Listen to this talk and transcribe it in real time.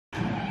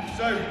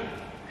So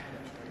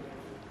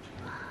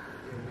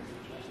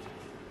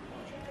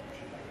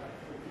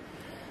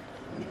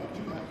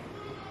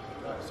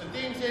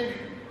Dean's in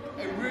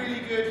a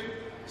really good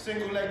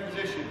single leg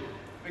position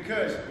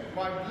because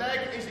my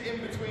leg is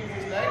in between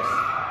his legs,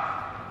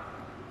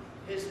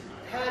 his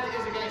head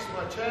is against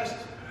my chest,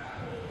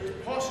 his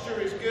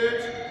posture is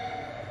good,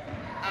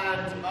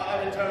 and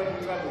I'm in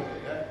terrible trouble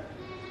with it,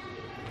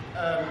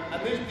 yeah?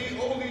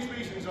 And all these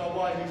reasons are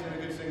why he's in a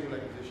good single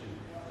leg position.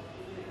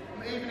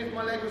 Even if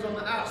my leg was on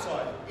the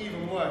outside,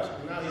 even worse,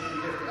 because now he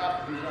can lift it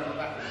up and he's running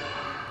backwards.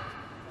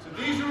 So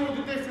these are all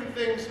the different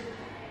things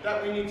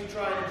that we need to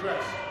try and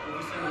address with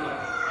the single leg.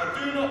 I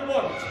do not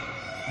want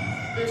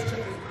this to,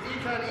 he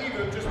can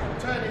even just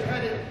turn his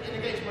head in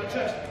against my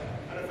chest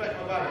and affect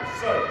my balance.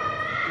 So,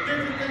 the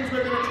different things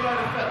we're going to try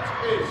and affect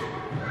is,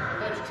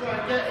 we're going to try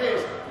and get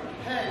his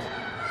head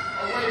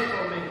away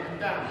from me and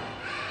down.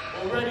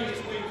 Already it's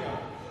weaker.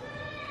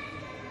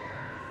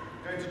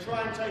 I'm going to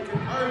try and take an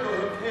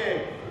overhook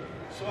here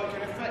so I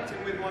can affect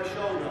him with my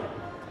shoulder.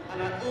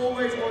 And I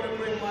always want to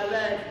bring my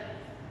leg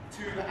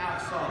to the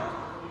outside.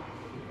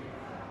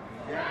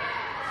 Yeah.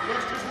 So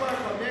let's just work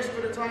on this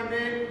for the time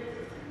being.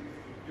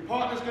 Your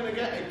partner's going to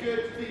get a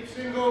good deep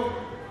single.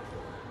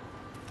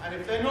 And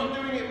if they're not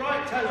doing it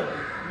right, tell them.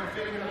 I'm not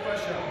feeling enough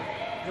pressure.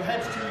 Your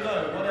head's too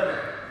low, whatever.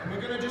 And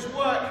we're going to just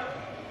work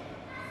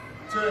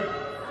to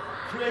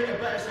create a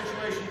better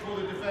situation for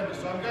the defender.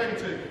 So I'm going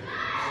to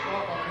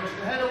start by pushing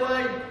the head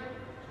away.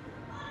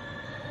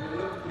 I'm going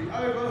to look for the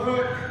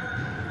overhook.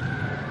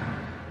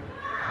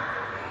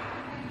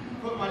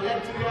 Put my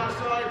leg to the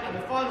outside, and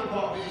the final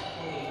part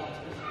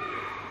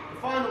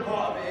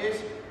of it is,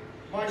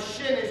 my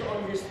shin is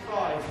on his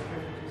thigh, if you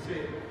can see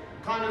it.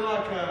 Kind of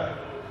like a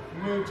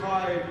Muay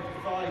Thai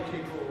thigh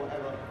kick or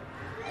whatever.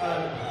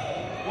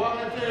 What I'm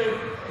going to do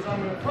is I'm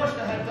going to push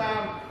the head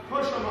down,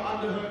 push on my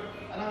underhook,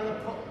 and I'm going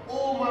to put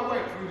all my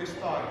weight through this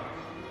thigh.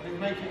 And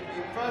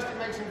first it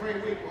makes him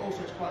very weak, but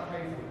also it's quite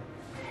painful.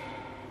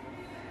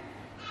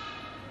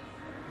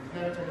 He's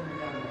never taking me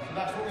down there. So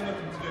that's what we're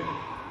looking to do.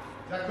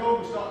 Is that cool?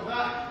 We'll start with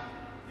that.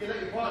 You let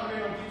your partner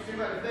in on deep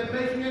single leg. If they're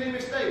making any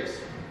mistakes,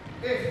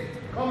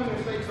 common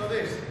mistakes are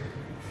this.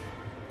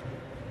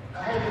 I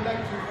hold the leg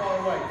too far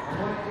away.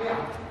 I want it here.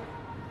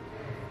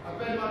 I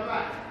bend my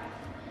back.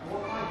 I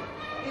want my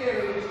ear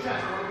in his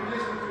chest. I want to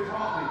listen to his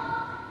heartbeat.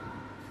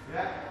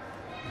 Yeah?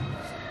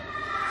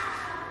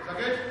 Is that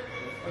good?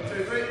 1,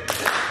 2, 3.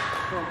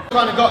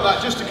 Kind of got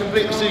that just to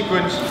complete the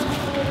sequence.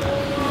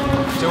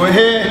 So we're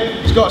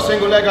here. He's got a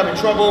single leg. I'm in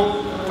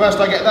trouble. First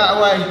I get that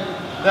away.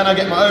 Then I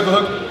get my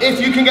overhook. If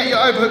you can get your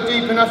overhook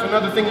deep enough,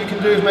 another thing you can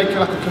do is make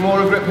like a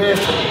Kimura grip here.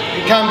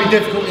 It can be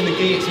difficult in the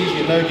gi, it's easy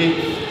in no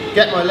gi.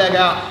 Get my leg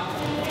out.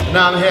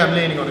 Now I'm here, I'm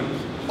leaning on him.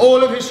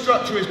 All of his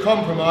structure is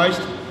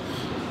compromised.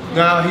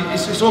 Now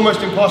it's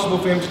almost impossible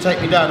for him to take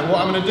me down. And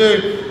what I'm going to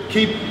do,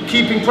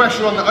 keeping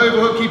pressure on the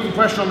overhook, keeping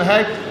pressure on the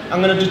head,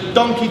 I'm going to just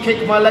donkey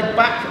kick my leg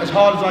back as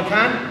hard as I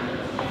can.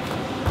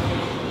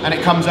 And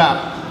it comes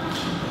out.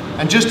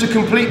 And just to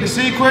complete the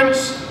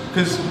sequence,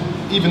 because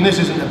even this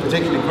isn't a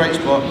particularly great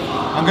spot,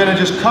 I'm going to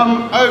just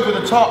come over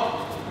the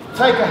top,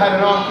 take a head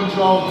and arm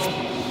control,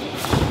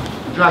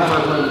 drag my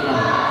opponent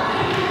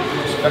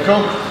down. Is that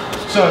cool?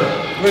 So,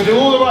 we're going to do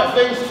all the right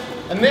things,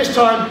 and this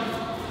time,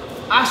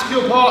 ask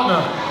your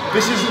partner.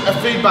 This is a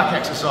feedback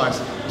exercise,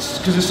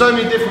 because there's so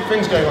many different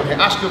things going on here.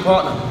 Ask your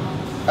partner,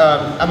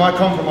 am I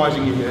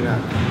compromising you here now?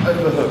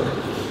 Overhook.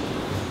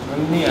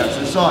 And knee out to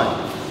the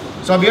side.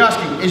 So I'll be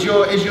asking, is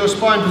your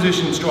spine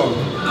position strong?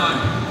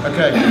 No.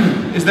 Okay.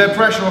 Is there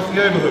pressure off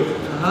the overhook?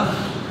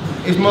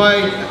 Uh-huh. Is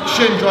my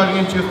shin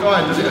driving into your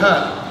thigh? Does it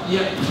hurt?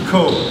 Yeah.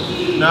 Cool.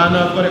 Now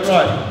I've got it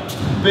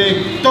right.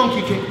 Big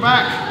donkey kick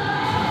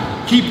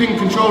back, keeping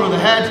control of the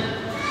head,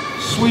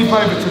 sweep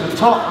over to the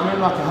top. I'm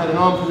in like a head and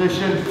arm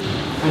position,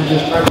 and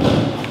just over.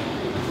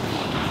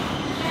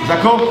 Is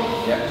that cool?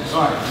 Yeah.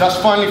 Alright, that's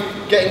finally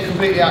getting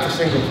completely out of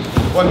single.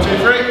 1, 2,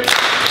 3.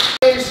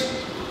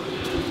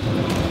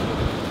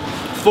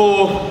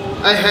 For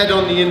a head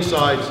on the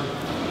inside,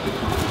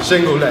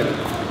 single leg.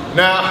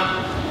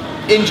 Now,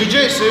 in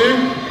jiu-jitsu,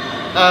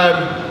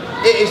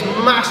 it is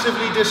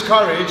massively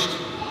discouraged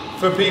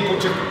for people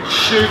to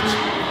shoot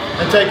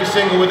and take a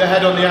single with a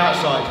head on the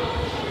outside.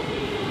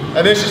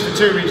 And this is for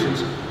 2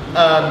 reasons.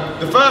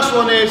 The first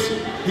one is,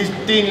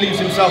 Dean leaves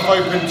himself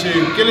open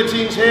to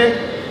guillotines here.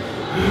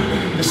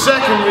 The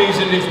second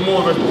reason is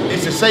more of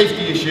it's a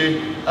safety issue,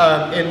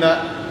 in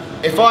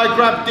that if I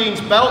grab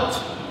Dean's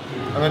belt,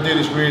 I'm going to do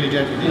this really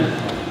gently.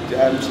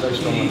 Stay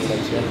strong on the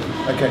legs,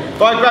 yeah? Okay.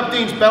 If I grab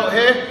Dean's belt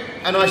here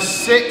and I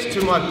sit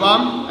to my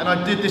bum and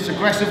I did this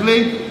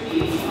aggressively,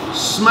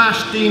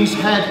 smash Dean's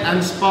head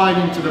and spine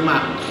into the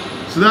mat.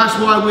 So that's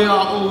why we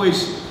are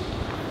always,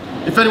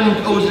 if anyone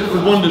always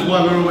wonders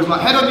why we're always like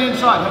head on the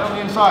inside, head on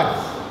the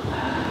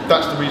inside.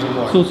 That's the reason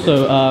why. It's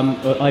also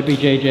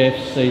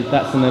IBJJF says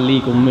that's an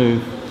illegal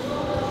move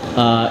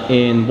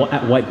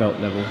at white belt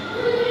level.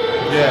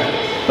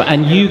 Yeah.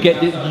 And you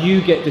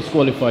get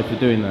disqualified for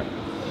doing that.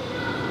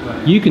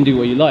 You can do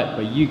what you like,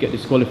 but you get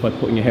disqualified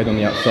putting your head on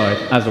the outside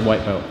as a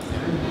white belt.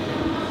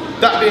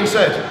 That being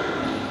said,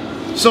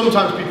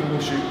 sometimes people will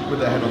shoot with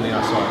their head on the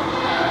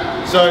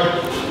outside. So,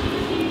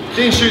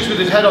 Dean shoots with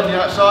his head on the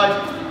outside.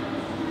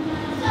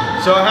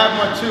 So I have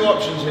my two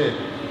options here.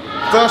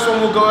 First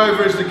one we'll go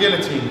over is the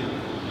guillotine.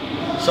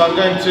 So I'm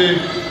going to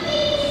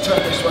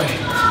turn this way.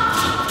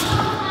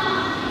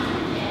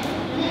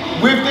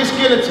 With this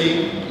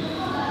guillotine,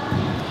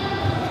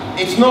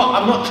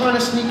 I'm not trying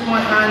to sneak my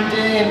hand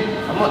in.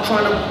 I'm not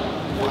trying to,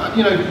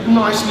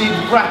 nicely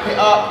wrap it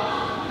up.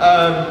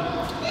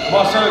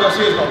 Marcelo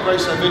Garcia's got a great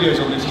set of videos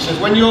on this. He says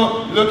when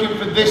you're looking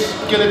for this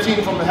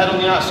guillotine from the head on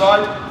the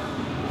outside,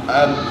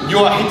 you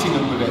are hitting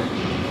them with it.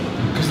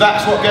 Because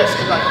that's what gets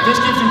it. Like, this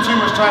gives him too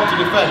much time to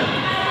defend.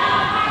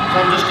 So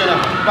I'm just gonna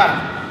bang.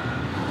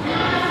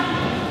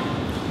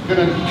 I'm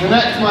gonna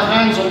connect my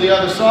hands on the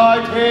other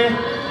side here.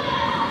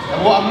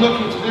 And what I'm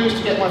looking to do is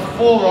to get my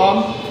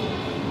forearm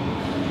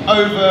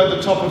over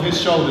the top of his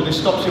shoulder. This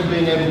stops him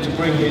being able to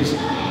bring his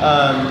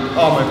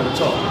arm over the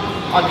top.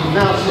 I can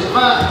now sit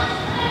back,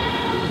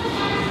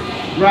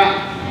 wrap,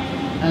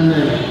 and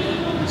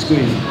then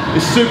squeeze.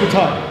 It's super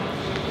tight.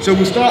 So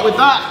we'll start with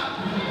that,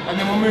 and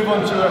then we'll move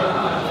on to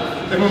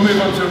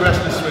a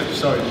wrestler switch.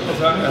 Sorry.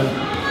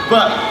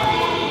 But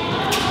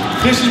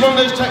this is one of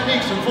those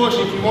techniques.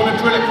 Unfortunately, if you want to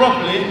drill it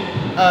properly,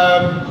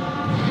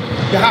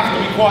 you have to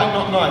be quite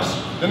not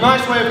nice. The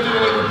nice way of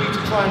doing it would be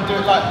to try and do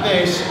it like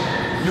this.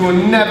 You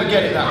will never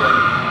get it that way.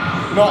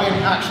 Not in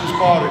actual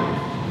sparring.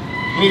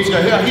 You need to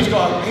go here.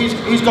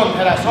 He's gone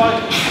head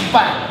outside.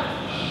 Bang.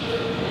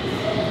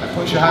 And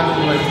push your hand all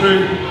the way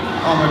through.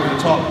 Arm over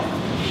the top.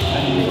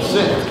 And you need to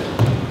sit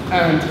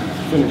and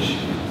finish.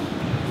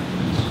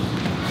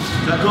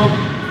 Is that cool?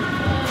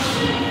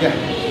 Yeah.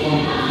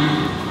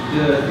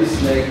 This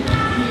leg,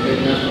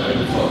 over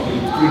the top,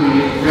 bringing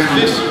it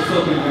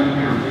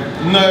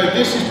round. No,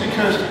 this is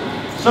because.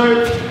 So,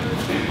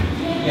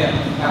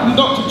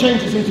 not to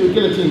change this into a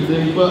guillotine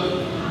thing, but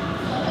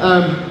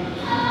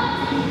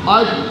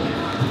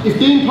if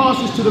Dean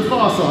passes to the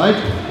far side,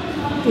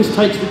 this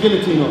takes the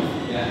guillotine off.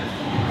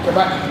 Get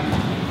back.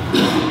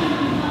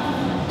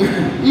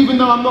 Even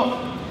though I'm not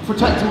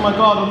protecting my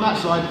guard on that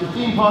side, if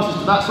Dean passes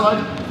to that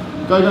side,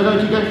 go,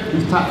 keep going,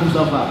 he's tapped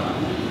himself out.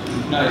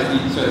 No,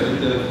 it's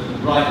the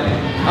right leg.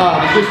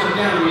 This one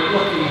down, you're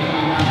blocking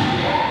coming down.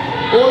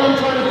 All I'm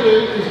trying to do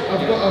is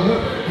I've got a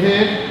hook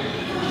here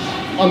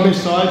on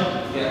this side.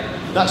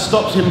 That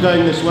stops him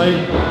going this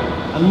way,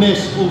 and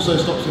this also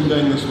stops him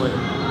going this way.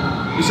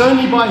 It's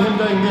only by him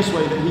going this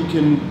way that he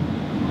can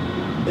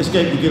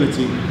escape the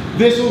guillotine.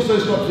 This also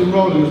stops him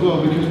rolling as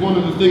well, because one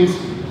of the things,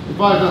 if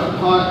I've got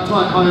a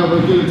tight high elbow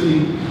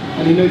guillotine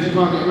and he knows he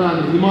can't get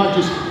around it, he might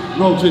just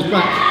roll to his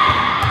back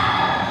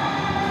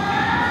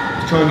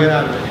to try and get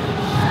out of it.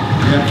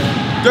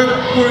 Yeah.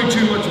 Don't worry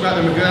too much about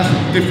them, because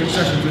that's different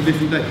sessions for a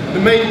different day. The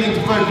main thing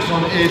to focus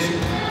on is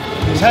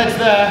his head's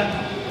there.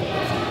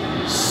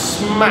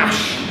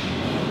 Smash.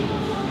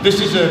 This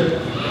is a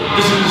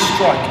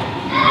strike.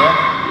 Yeah?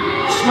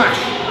 Smash.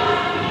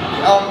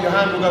 Your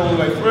hand will go all the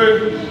way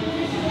through.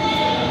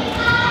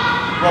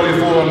 Roll your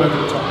forearm over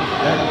the top.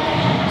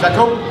 Yeah? Is that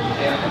cool?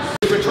 Yeah.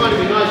 If we're trying to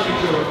be nice to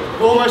each other,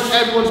 almost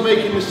everyone's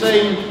making the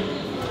same.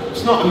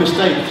 It's not a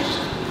mistake.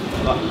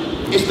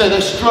 It's that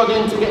they're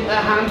struggling to get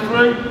their hand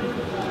through.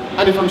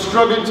 And if I'm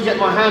struggling to get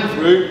my hand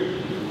through,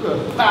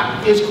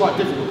 that is quite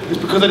difficult. It's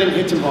because I didn't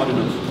hit him hard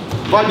enough.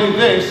 If I do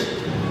this,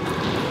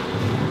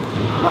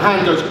 my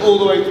hand goes all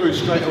the way through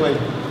straight away.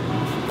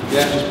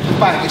 Yeah, just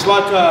bang. It's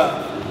like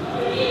a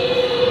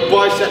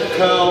bicep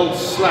curl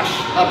slash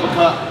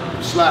uppercut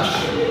slash.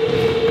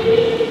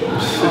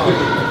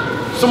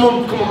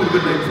 Someone come up with a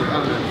good name for it. I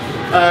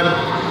don't know.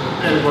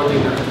 Everybody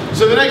knows.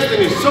 So the next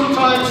thing is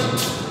sometimes,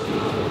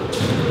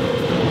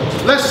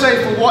 let's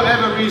say for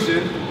whatever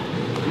reason,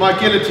 my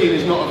guillotine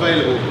is not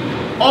available.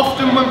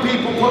 Often when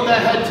people put their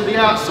head to the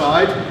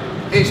outside,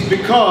 it's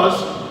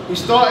because he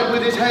started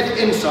with his head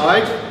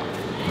inside,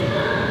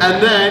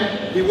 and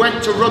then he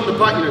went to run the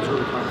pipe. You know to run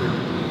the pipe?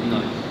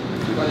 No.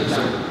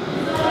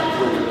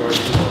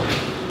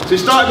 So he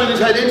started with his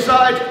head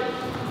inside,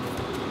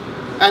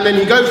 and then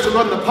he goes to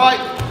run the pipe,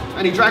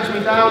 and he drags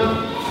me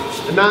down,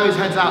 and now his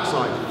head's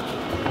outside.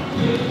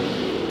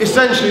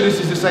 Essentially, this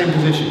is the same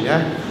position,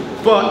 yeah?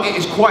 But it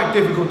is quite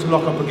difficult to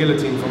lock up a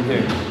guillotine from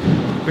here,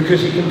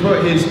 because he can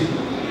put his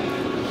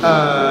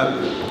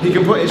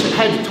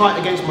head tight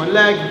against my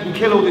leg. He can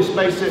kill all this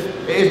space.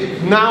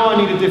 Now I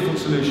need a different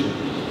solution.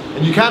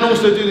 And you can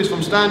also do this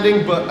from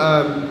standing, but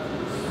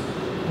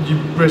you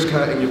risk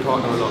hurting your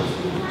partner a lot.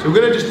 So we're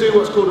going to just do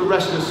what's called a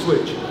wrestler's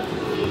switch.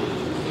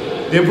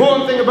 The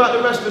important thing about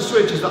the wrestler's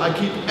switch is that I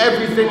keep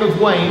everything of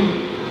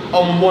Wayne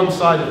on one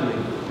side of me.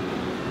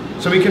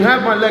 So he can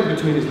have my leg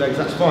between his legs,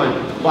 that's fine.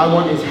 But I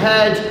want his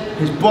head,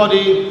 his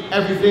body,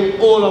 everything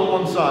all on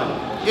one side.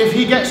 If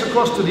he gets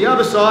across to the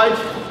other side,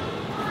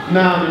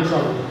 now I'm in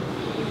trouble.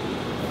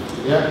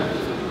 Yeah?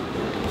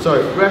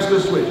 So,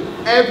 wrestler's switch.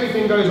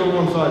 Everything goes on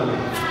one side of me.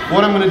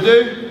 What I'm going to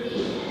do,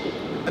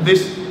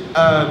 this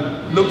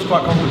looks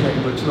quite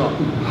complicated, but it's not.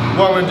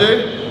 What I'm going to do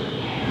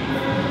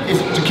is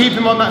to keep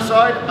him on that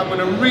side, I'm going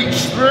to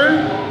reach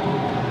through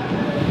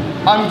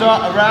under,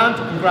 around,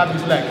 and grab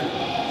his leg.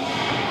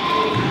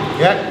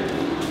 Yeah?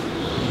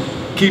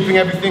 Keeping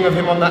everything of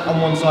him on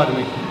one side of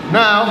me.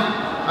 Now,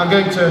 I'm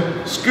going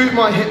to scoot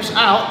my hips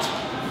out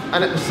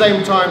and at the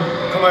same time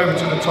come over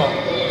to the top.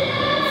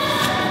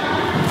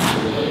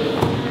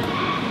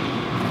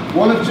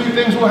 One of two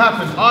things will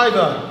happen.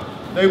 Either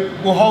they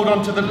will hold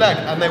on to the leg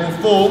and they will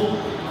fall,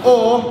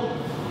 or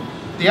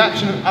the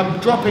action, I'm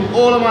dropping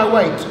all of my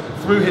weight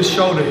through his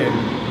shoulder here.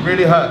 It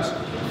really hurts.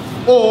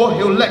 Or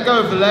he'll let go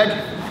of the leg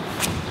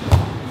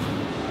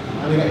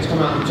and he'll get to come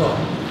out on top.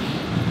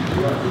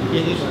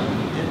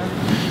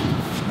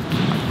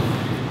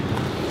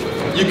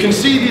 You can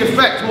see the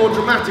effect more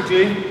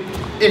dramatically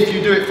if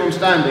you do it from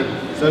standing.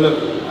 So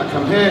look, I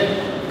come here,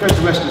 go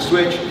to rest and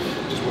switch,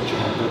 just watch your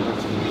head, don't back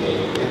to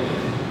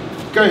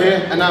me. Go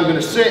here, and now I'm going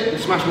to sit and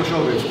smash my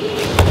shoulders.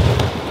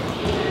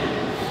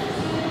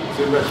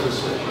 So rest and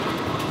switch.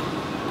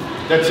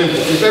 Dead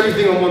simple. Keep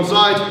everything on one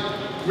side,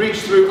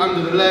 reach through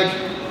under the leg,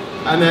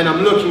 and then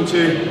I'm looking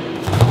to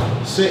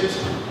sit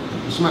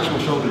and smash my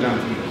shoulder down.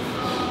 Do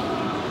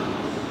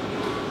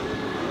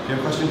you have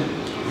a question?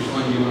 Which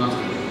one do you want to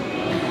ask?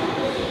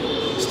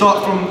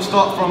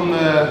 Start from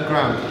the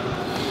ground.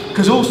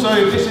 Because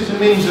also this is a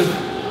means of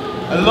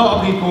a lot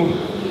of people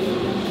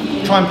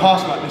try and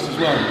pass like this as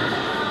well.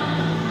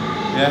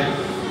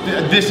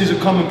 Yeah? This is a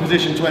common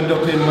position to end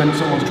up in when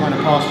someone's trying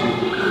to pass you.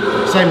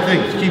 Same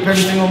thing, keep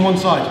everything on one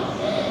side.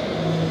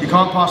 You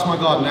can't pass my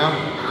guard now.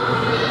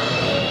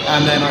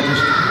 And then I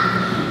just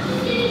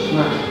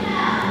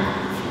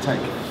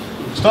take.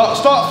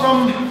 Start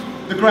from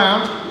the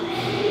ground,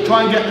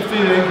 try and get the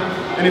feeling,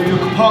 and if your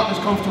partner's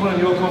comfortable and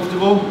you're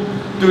comfortable,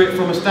 do it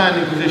from a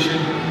standing position,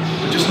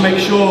 but just make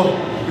sure,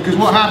 because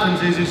what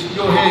happens is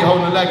you're here, you're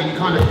holding the leg and you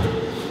kind of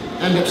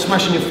end up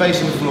smashing your face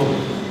on the floor.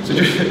 So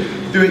just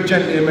do it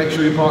gently and make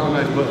sure your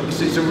partner knows, but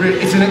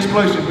it's an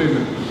explosive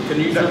movement. Can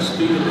you just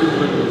do the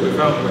movement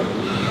without weight?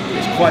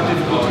 It's quite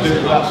difficult to do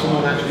it without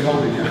someone actually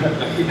holding you.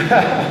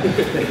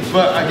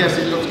 But I guess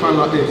it looks kind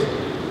of like this.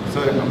 So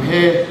I'm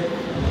here,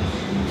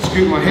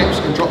 scoot my hips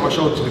and drop my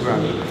shoulder to the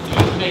ground.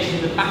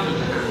 Facing the back of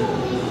the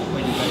hand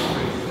when you go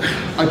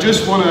through. I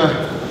just want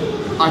to,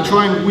 I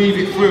try and weave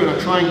it through and I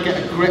try and get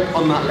a grip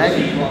on that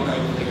leg.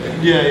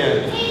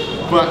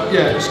 Yeah. But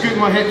yeah, scoot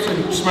my hips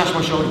and smash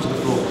my shoulder to the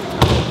floor.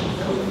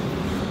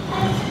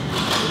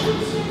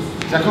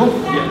 Is that cool?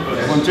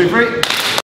 Yeah. 1, 2, 3.